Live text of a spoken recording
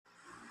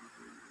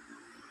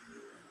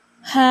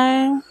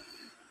Hi,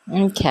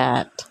 I'm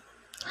Kat.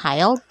 How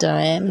y'all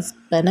doing? It's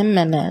been a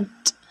minute,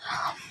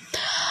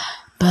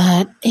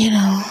 but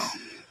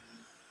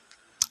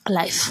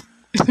life.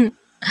 I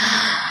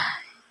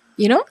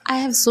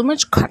have so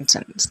much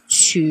content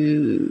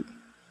to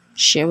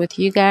share with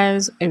you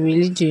guys. I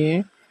really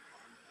do.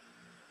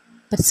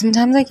 But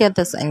sometimes I get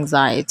this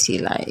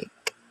anxiety,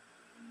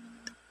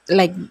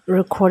 like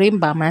recording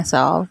by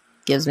myself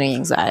gives me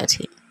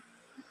anxiety.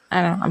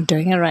 I know I'm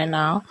doing it right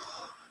now,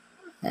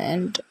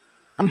 and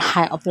I'm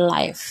high up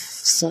life.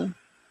 So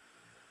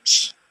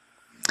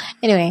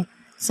anyway,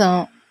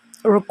 so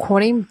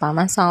recording by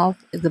myself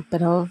is a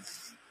bit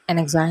of an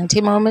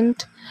anxiety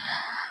moment,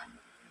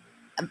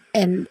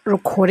 and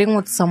recording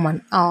with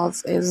someone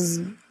else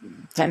is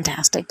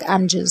fantastic.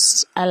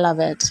 I love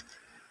it.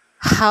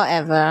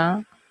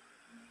 However,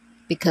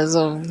 because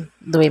of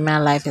the way my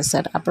life is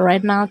set up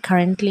right now,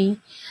 currently,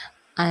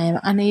 I am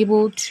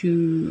unable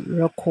to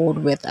record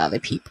with other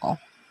people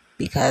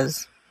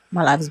because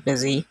my life is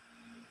busy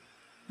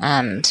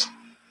and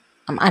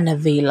I'm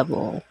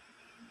unavailable.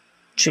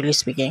 Truly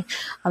speaking,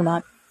 I'm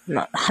not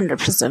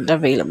 100%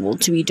 available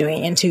to be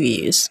doing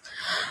interviews.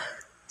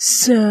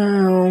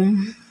 So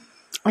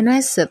I know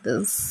I said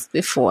this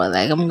before,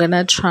 like I'm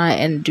gonna try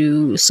and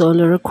do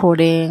solo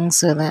recording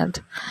so that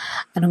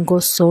I don't go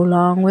so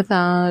long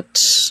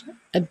without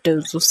a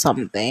dose of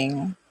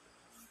something.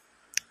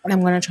 And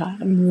I'm gonna try.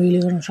 I'm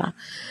really gonna try.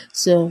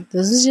 So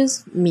this is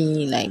just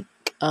me, like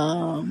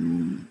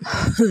um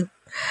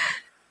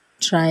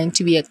trying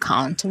to be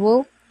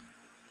accountable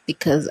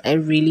because I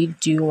really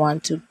do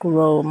want to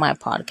grow my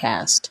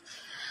podcast.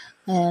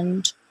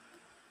 And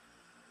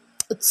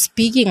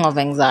speaking of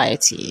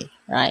anxiety,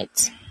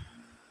 right?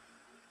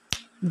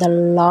 The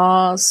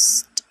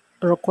last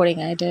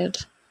recording I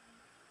did,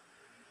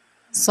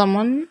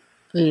 someone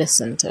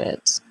listened to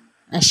it.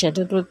 I shared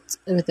it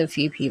with a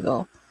few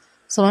people.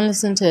 Someone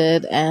listened to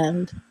it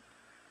and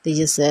they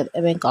just said,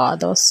 "Oh my god,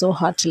 that was so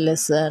hard to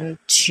listen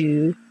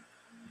to.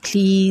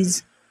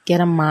 Please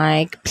get a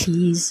mic,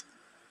 please."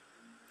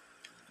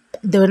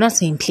 They were not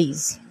saying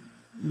please,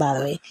 by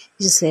the way.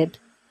 They just said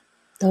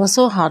that was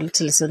so hard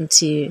to listen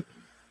to.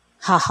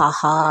 Ha ha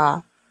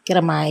ha. Get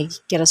a mic,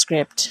 get a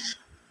script.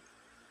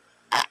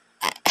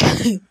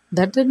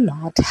 That did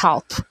not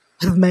help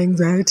with my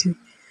anxiety.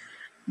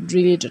 It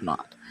really did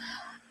not.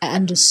 I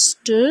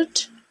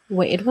understood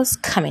where it was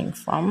coming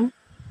from,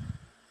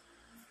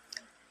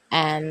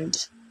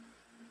 and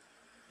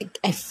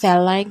I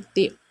felt like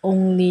they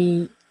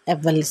only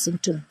ever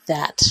listened to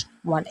that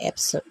one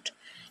episode,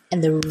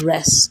 and the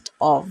rest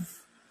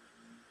of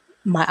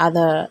my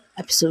other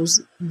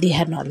episodes they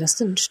had not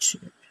listened to.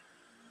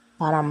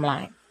 But I'm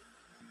like,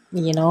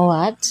 you know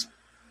what?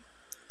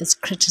 This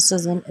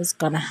criticism is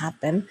gonna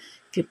happen.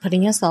 If you're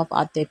putting yourself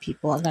out there,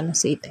 people are gonna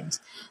say things.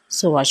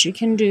 So what you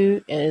can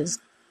do is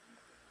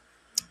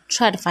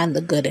try to find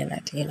the good in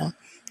it,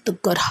 the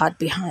good heart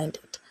behind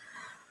it.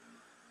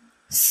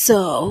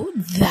 So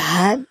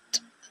that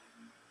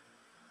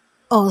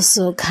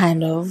also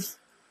kind of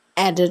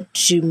added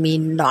to me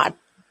not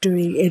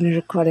doing any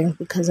recordings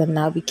because I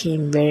now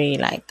became very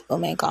like, oh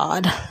my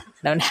god, I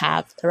don't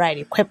have the right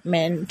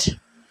equipment.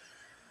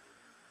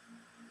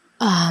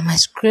 My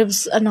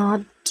scripts are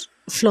not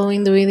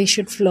flowing the way they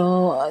should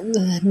flow.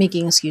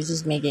 Making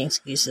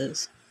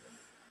excuses.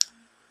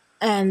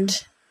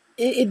 And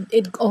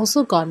it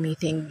also got me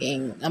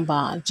thinking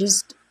about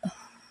just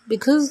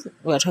because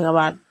we're talking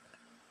about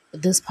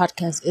this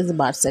podcast is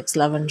about sex,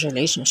 love, and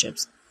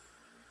relationships.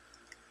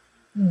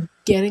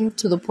 Getting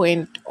to the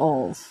point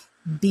of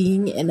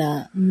being in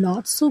a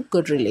not so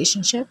good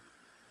relationship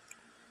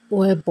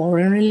or a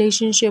boring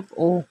relationship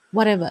or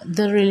whatever,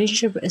 the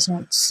relationship is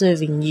not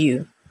serving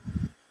you,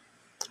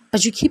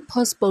 but you keep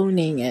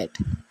postponing it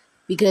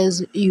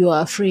because you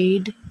are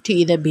afraid to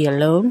either be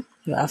alone,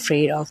 you're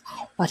afraid of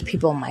what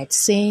people might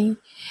say,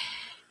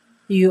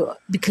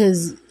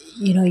 because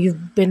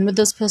you've been with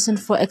this person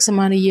for X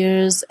amount of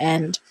years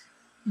and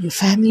your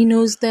family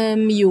knows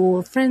them,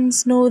 your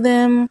friends know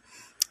them,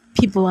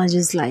 people are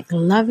just like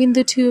loving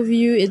the two of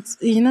you.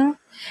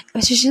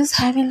 But she's just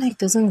having like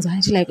this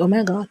anxiety, like, oh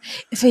my god,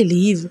 if I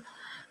leave,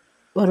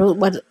 what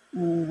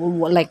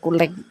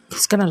like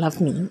who's gonna love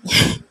me?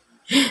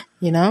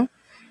 you know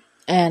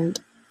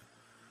and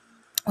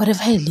what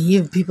if I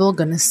leave? People are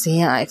gonna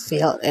say I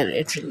failed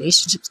at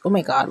relationships. Oh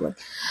my god,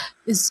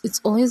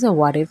 it's always a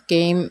what if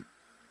game.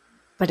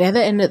 But at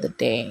the end of the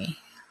day,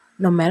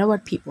 no matter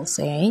what people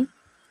say,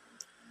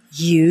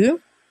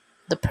 you,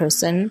 the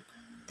person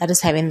that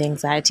is having the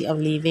anxiety of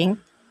leaving,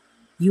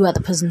 you are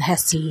the person that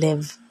has to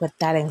live with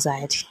that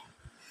anxiety.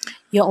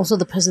 You're also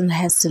the person that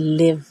has to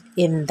live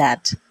in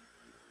that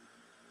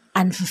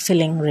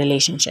unfulfilling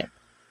relationship.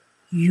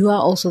 You are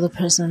also the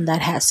person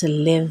that has to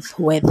live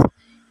with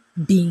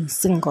being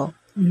single.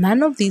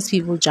 None of these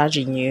people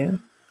judging you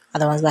are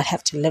the ones that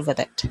have to live with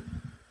it.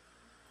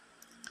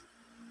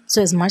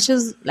 So as much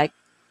as like,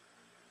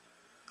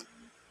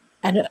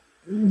 I don't,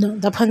 no,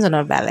 the points are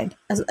not valid.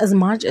 As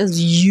much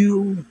as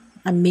you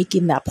are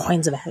making that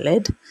points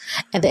valid,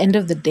 at the end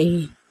of the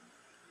day,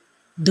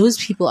 those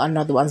people are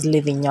not the ones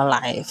living your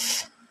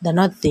life. They're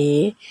not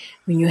there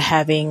when you're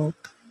having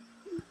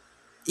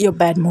your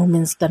bad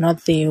moments. They're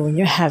not there when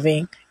you're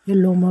having your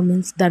low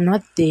moments. They're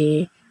not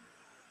there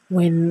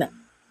when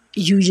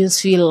you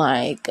just feel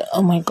like,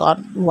 oh my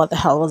God, what the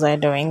hell was I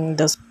doing?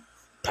 This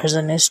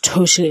person is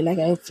totally like,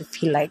 I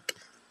feel like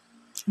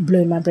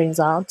blowing my brains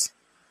out.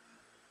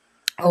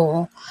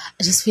 Or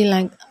I just feel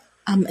like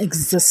I'm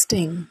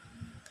existing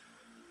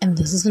and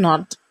this is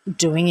not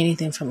doing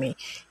anything for me.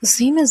 The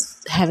same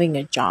as having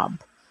a job.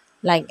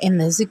 Like in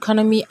this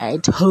economy, I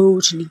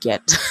totally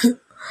get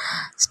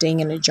staying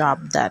in a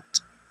job that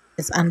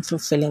is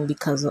unfulfilling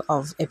because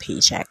of a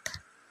paycheck.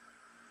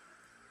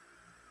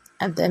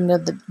 At the end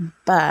of the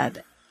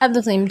but at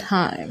the same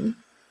time,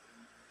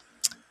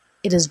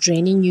 it is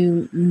draining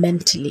you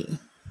mentally,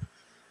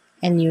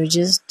 and you're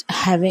just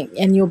having,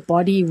 and your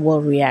body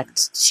will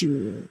react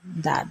to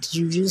that.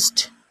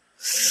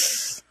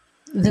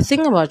 The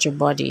thing about your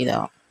body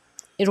though,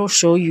 it'll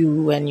show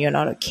you when you're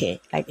not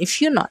okay. Like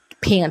if you're not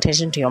paying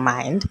attention to your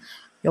mind,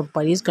 your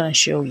body's gonna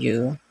show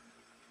you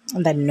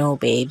that no,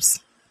 babes,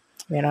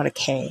 we're not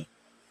okay.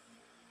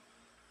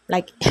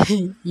 Like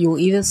you'll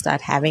either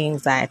start having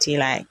anxiety,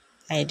 like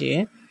I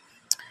do,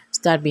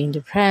 start being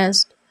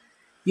depressed.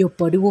 Your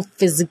body will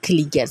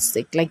physically get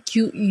sick. Like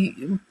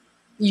you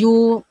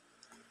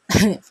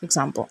for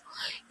example,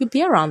 you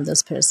be around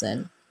this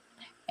person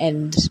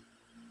and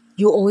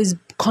you always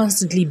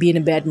constantly be in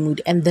a bad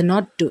mood, and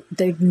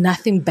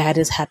nothing bad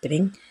is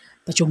happening,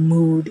 but your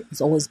mood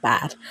is always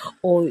bad.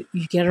 Or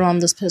you get around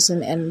this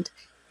person and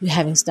you're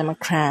having stomach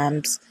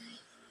cramps,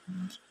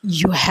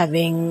 you're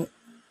having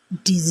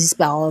dizzy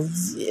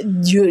spells,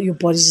 your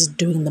body's just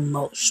doing the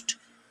most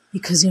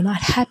because you're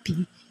not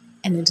happy,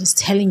 and it is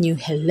telling you,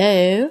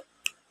 hello,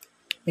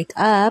 wake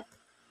up,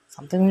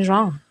 something is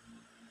wrong.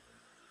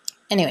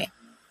 Anyway,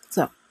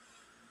 so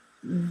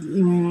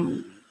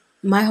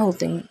my whole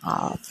thing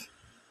of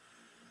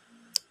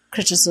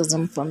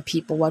criticism from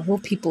people, what will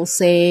people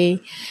say,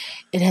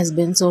 it has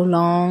been so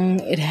long,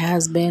 it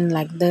has been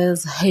like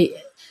this. Hey,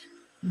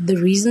 the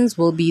reasons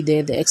will be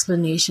there, the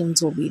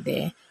explanations will be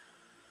there,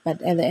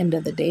 but at the end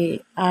of the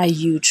day, are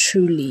you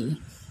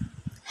truly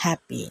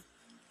happy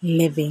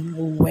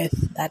living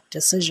with that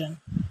decision?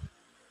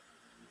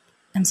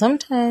 And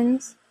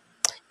sometimes,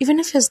 even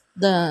if it's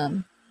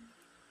the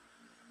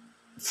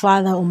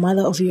father or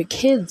mother of your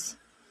kids,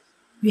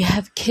 you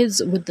have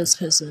kids with this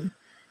person.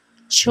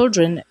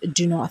 Children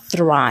do not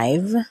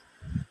thrive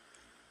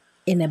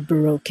in a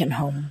broken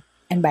home.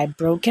 And by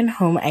broken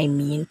home, I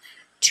mean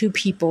two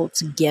people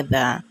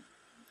together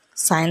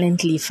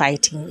silently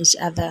fighting each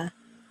other.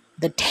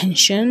 The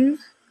tension,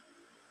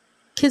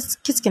 kids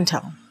can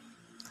tell.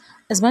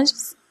 As much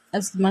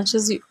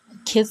as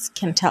kids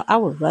can tell, I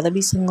would rather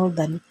be single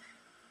than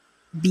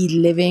be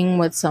living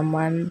with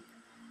someone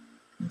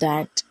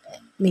that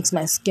makes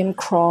my skin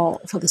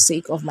crawl for the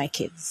sake of my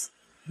kids.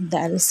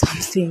 That is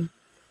something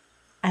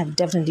I've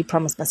definitely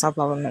promised myself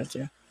I will not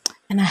do.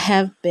 And I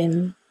have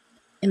been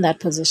in that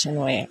position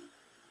where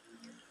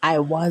I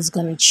was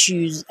going to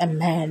choose a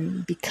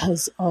man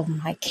because of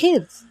my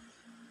kids.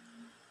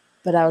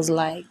 But I was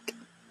like,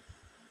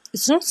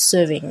 it's not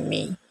serving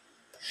me.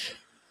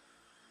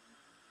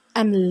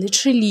 I'm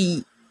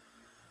literally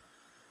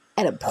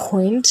at a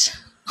point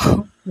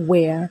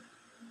where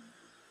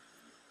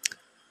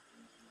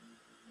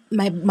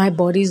my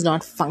body is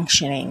not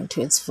functioning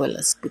to its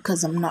fullest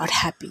because I'm not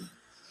happy.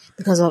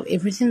 Because of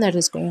everything that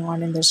is going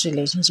on in this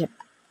relationship,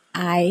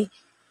 I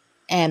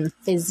am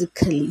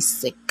physically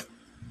sick.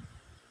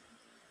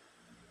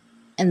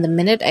 And the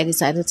minute I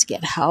decided to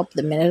get help,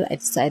 the minute I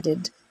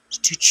decided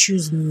to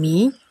choose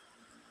me,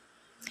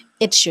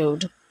 it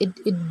showed. It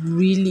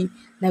really,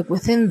 like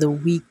within the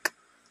week,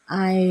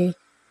 I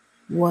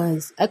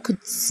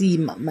could see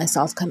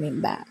myself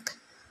coming back.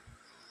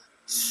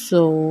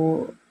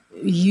 So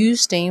you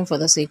staying for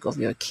the sake of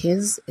your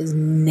kids is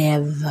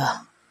never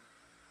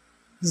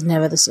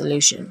the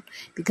solution,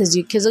 because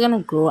your kids are going to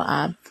grow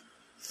up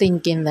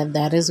thinking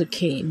that is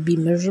okay. Be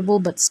miserable,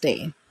 but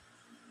stay.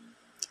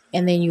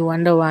 And then you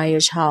wonder why your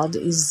child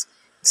is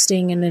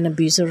staying in an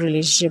abusive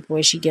relationship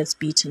where she gets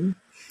beaten,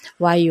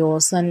 why your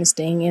son is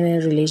staying in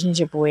a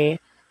relationship where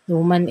the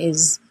woman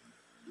is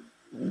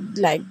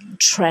like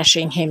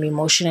trashing him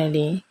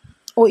emotionally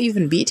or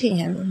even beating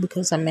him,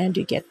 because a man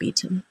do get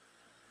beaten.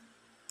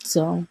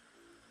 So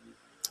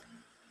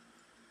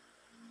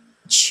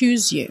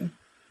choose you,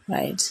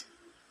 right?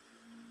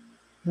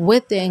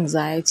 With the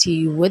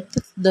anxiety, with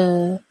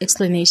the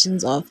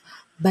explanations of,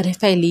 but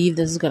if I leave,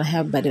 this is going to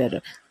have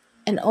better.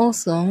 And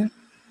also,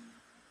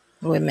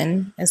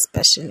 women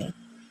especially,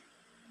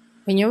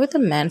 when you're with a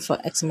man for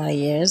X amount of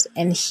years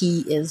and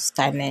he is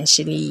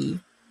financially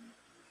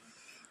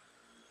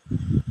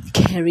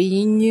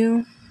carrying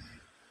you,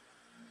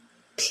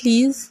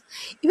 please,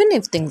 even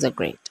if things are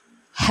great,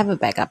 have a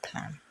backup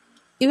plan.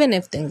 Even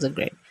if things are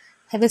great,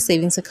 have a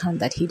savings account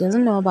that he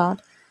doesn't know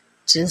about.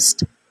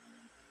 Just,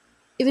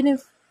 even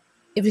if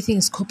everything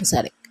is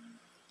copacetic,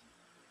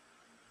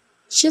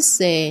 just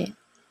say,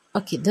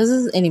 okay, this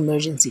is an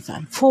emergency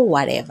fund for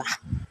whatever.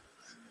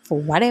 For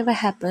whatever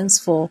happens,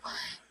 for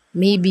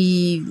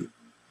maybe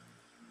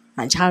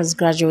my child is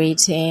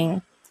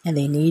graduating and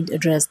they need a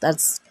dress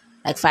that's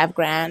like 5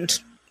 grand,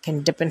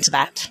 can dip into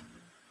that.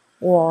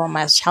 Or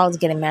my child's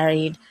getting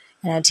married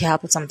and I need to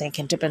help with something,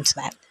 can dip into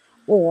that.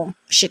 Or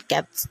shit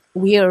gets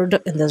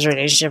weird in this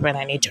relationship and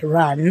I need to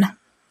run,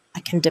 I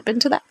can dip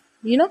into that,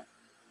 you know?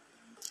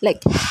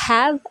 Like,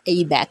 have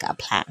a backup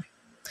plan.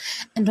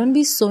 And don't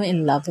be so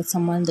in love with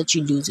someone that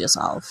you lose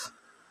yourself.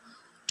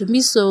 Don't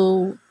be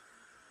so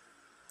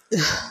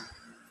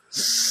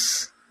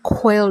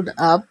coiled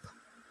up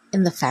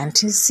in the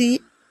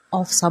fantasy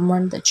of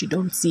someone that you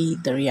don't see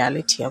the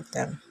reality of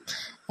them.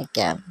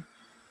 Again,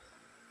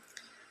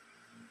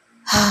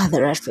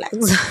 the red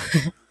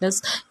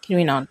flags. Can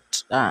we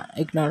not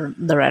ignore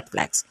the red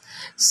flags?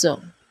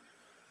 So,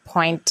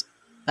 point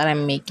that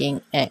I'm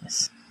making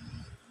is,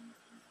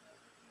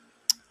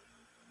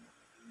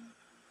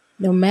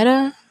 no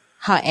matter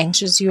how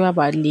anxious you are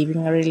about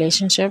leaving a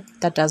relationship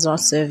that does not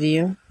serve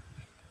you,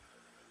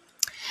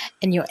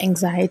 and your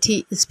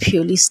anxiety is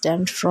purely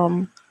stemmed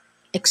from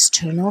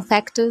external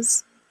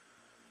factors,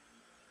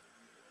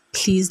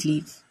 please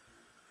leave.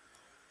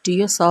 Do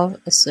yourself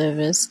a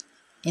service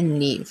and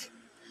leave.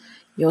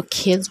 Your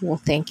kids will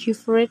thank you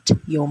for it.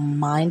 Your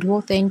mind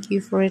will thank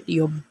you for it.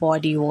 Your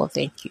body will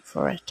thank you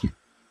for it.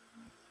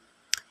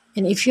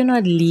 And if you're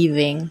not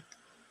leaving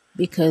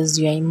because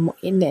you're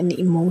in an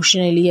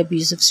emotionally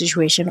abusive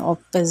situation or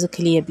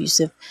physically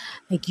abusive,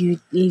 like you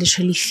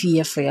literally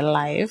fear for your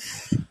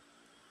life,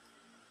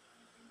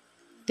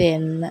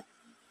 then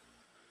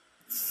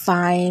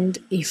find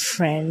a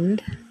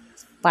friend,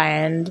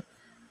 find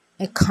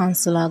a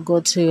counselor,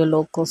 go to your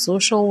local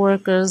social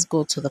workers,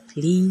 go to the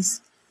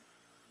police.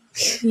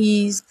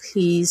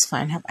 Please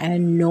find help. And I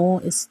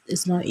know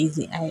it's not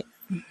easy. I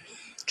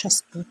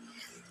trust me.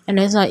 I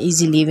know it's not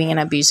easy leaving an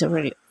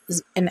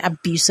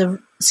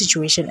abusive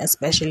situation,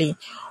 especially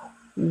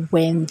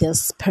when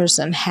this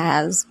person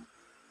has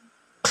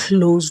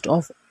closed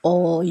off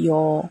all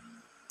your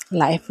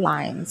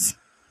lifelines.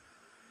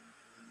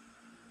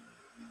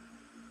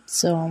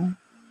 So,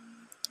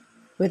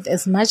 with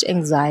as much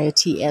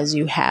anxiety as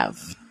you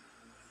have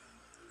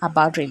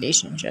about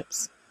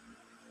relationships,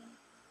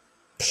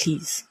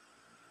 please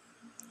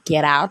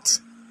get out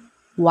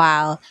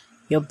while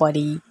your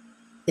body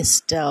is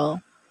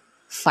still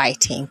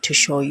fighting to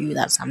show you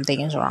that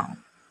something is wrong,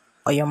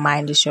 or your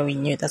mind is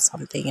showing you that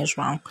something is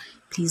wrong.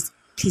 Please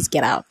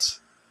get out.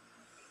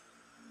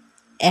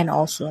 And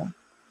also,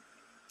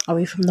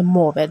 away from the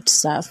morbid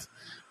stuff,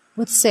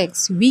 with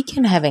sex, we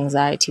can have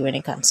anxiety when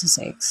it comes to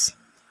sex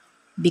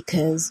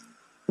because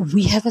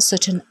we have a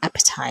certain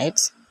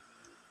appetite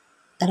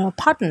that our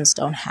partners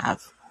don't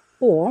have,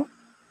 or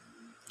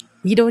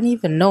we don't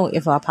even know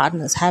if our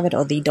partners have it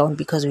or they don't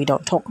because we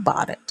don't talk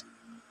about it.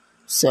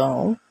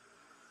 So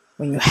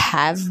when you're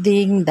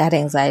having that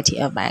anxiety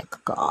of, my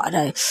God,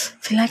 I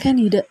feel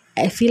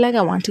like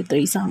I want to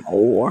threesome,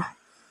 or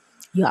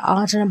you're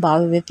out and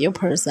about with your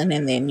person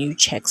and then you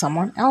check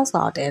someone else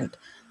out and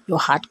your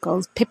heart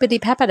goes pippity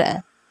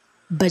pappity,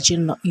 but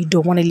you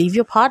don't want to leave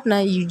your partner,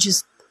 you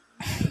just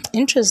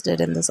interested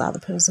in this other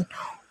person,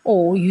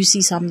 or you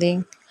see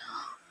something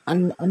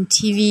on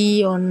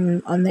TV,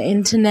 on the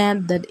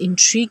internet that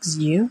intrigues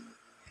you,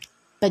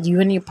 but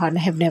you and your partner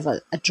have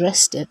never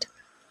addressed it.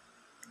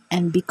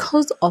 And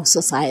because of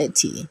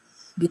society,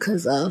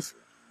 because of,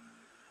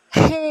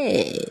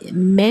 hey,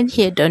 men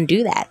here don't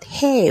do that,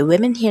 hey,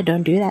 women here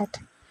don't do that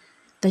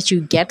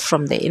you get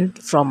from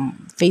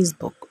from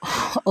Facebook.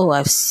 Oh,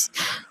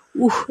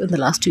 in the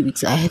last 2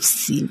 weeks I have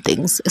seen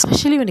things,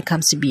 especially when it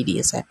comes to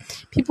BDSM.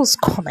 People's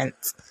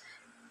comments,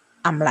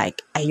 I'm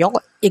like, are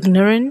y'all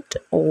ignorant,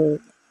 or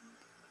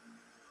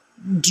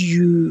do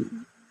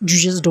you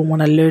just don't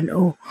want to learn,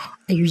 or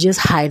are you just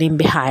hiding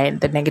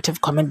behind the negative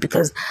comment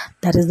because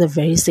that is the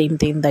very same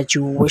thing that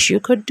you wish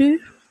you could do?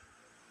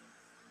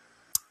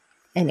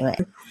 Anyway,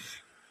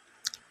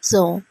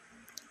 so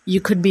you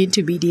could be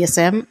into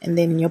BDSM and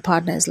then your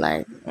partner is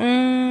like,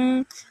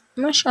 I'm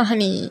not sure,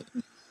 honey.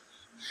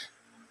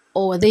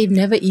 Or they've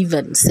never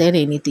even said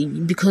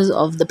anything because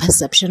of the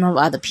perception of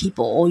other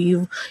people. Or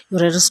you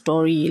read a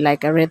story,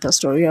 like I read the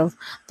story of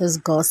this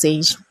girl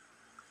saying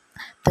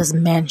this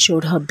man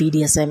showed her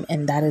BDSM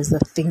and that is the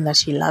thing that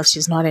she loves.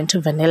 She's not into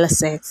vanilla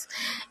sex.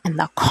 And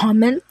the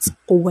comments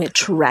were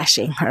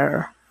trashing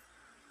her.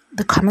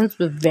 The comments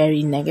were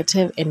very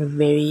negative and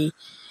very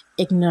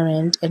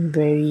ignorant and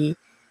very,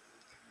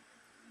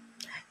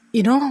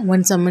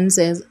 when someone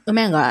says, oh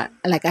my God,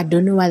 like, I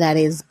don't know what that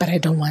is, but I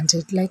don't want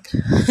it. Like,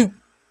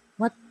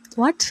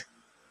 what?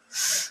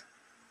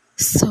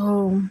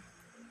 So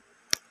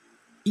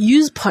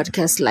use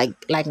podcasts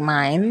like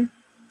mine,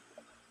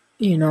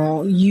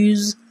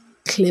 use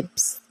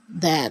clips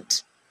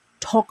that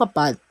talk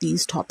about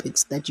these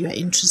topics that you are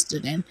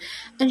interested in,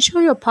 and show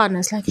your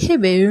partners like, hey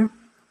babe,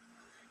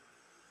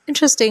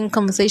 interesting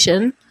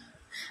conversation,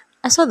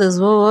 I saw this,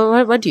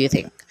 what do you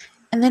think?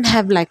 And then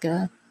have like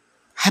a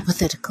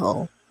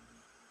hypothetical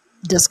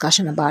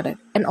discussion about it.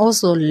 And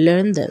also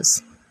learn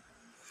this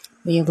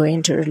when you go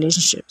into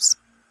relationships.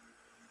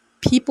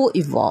 People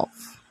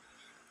evolve.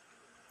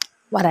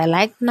 What I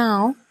like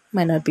now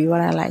might not be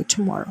what I like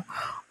tomorrow.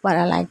 What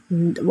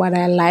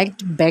I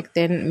liked back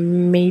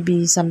then may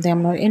be something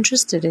I'm not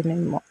interested in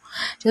anymore.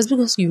 Just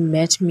because you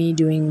met me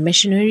doing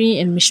missionary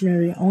and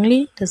missionary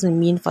only doesn't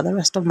mean for the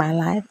rest of my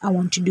life I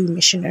want to do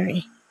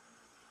missionary.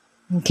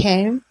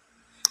 Okay?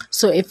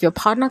 So if your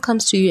partner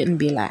comes to you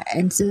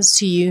and says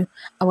to you,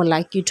 I would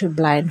like you to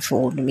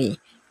blindfold me,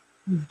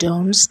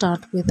 don't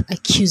start with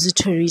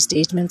accusatory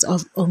statements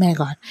of, oh my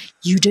God,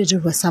 you did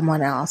it with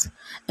someone else.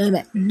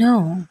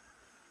 No.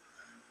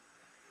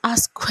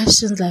 Ask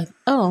questions like,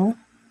 oh,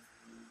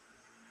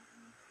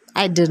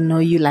 I didn't know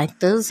you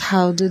like this.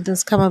 How did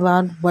this come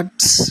about?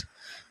 What,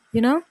 you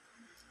know?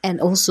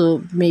 And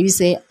also maybe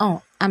say,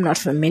 oh, I'm not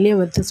familiar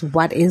with this.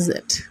 What is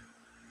it?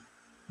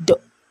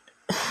 Don't,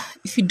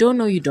 if you don't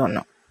know, you don't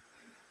know.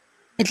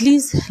 At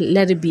least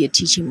let it be a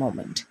teaching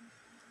moment.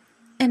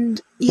 And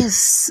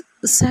yes,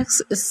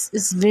 sex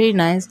is very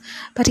nice,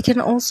 but it can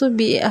also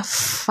be a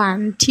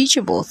fun,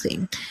 teachable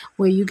thing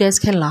where you guys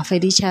can laugh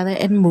at each other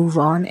and move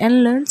on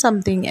and learn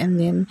something and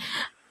then,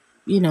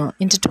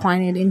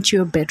 intertwine it into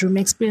your bedroom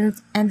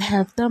experience and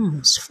have the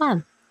most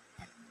fun.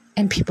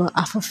 And people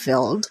are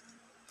fulfilled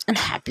and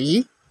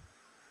happy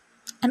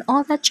and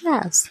all that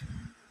jazz.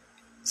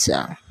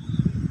 So,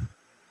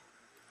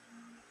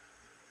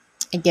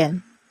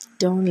 again,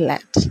 don't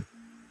let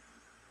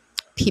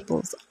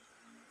people's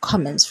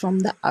comments from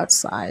the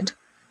outside,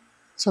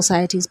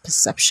 society's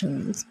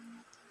perceptions.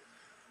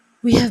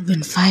 We have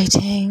been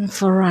fighting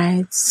for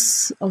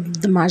rights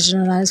of the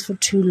marginalized for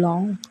too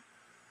long.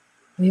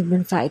 We've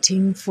been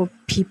fighting for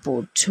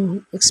people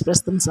to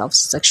express themselves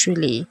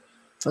sexually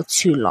for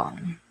too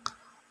long.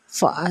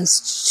 For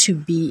us to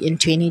be in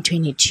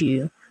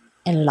 2022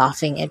 and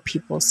laughing at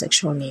people's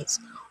sexual needs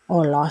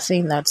or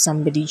laughing that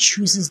somebody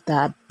chooses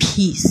that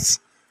peace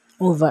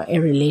over a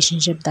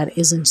relationship that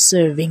isn't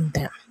serving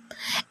them.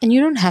 And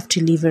you don't have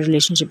to leave a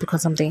relationship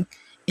because something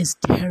is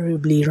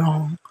terribly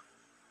wrong.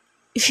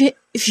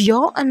 If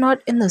y'all are not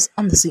on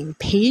the same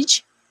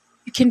page,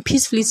 you can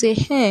peacefully say,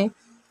 hey,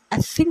 I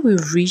think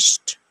we've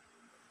reached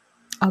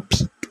our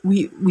peak.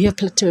 We have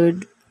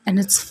plateaued and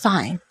it's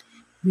fine.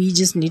 We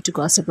just need to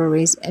go our separate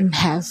ways and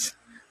have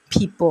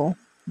people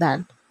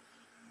that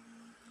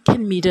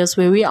can meet us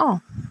where we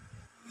are.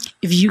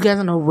 If you guys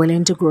are not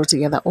willing to grow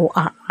together or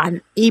are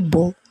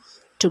unable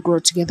to grow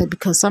together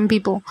because some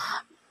people,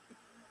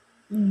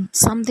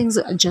 some things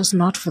are just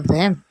not for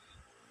them.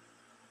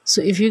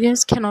 So if you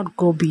guys cannot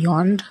go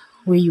beyond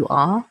where you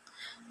are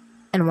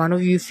and one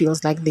of you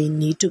feels like they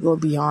need to go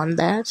beyond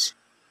that,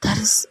 that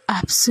is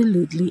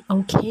absolutely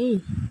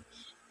okay.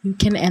 You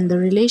can end the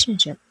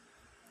relationship.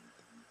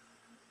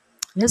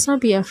 Let's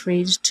not be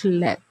afraid to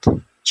let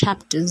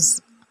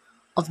chapters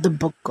of the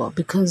book go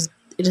because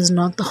it is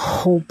not the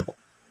whole book.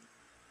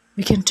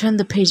 We can turn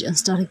the page and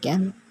start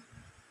again.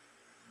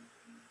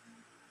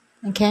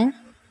 Okay?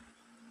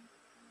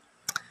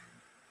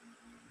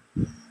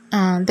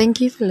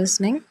 Thank you for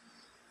listening.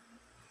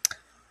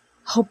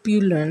 Hope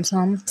you learned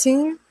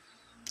something.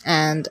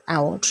 And I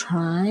will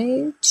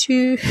try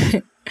to...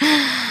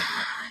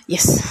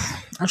 yes,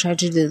 I'll try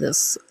to do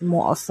this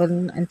more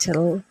often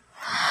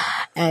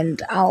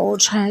and I'll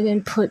try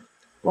and put,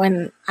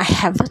 when I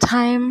have the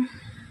time,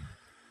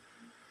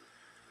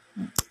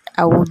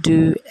 I will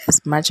do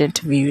as much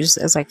interviews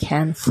as I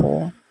can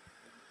for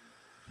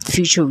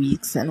future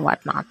weeks and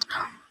whatnot.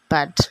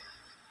 But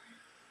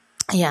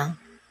yeah,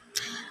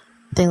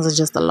 things are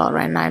just a lot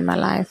right now in my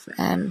life.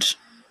 And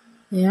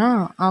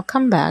yeah, I'll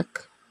come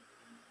back.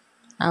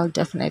 I'll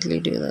definitely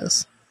do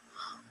this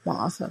more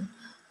often.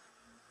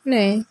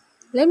 Anyway,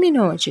 let me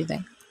know what you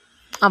think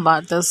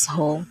about this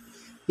whole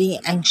being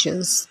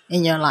anxious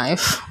in your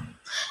life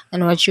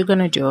and what you're going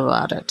to do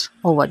about it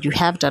or what you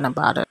have done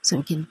about it so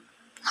we can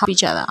help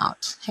each other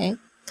out. Okay?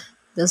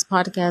 This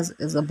podcast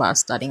is about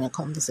starting a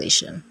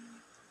conversation.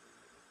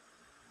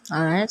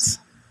 All right?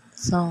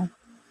 So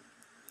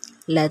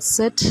let's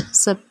sit,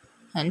 sip,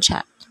 and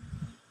chat.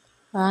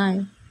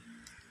 Bye.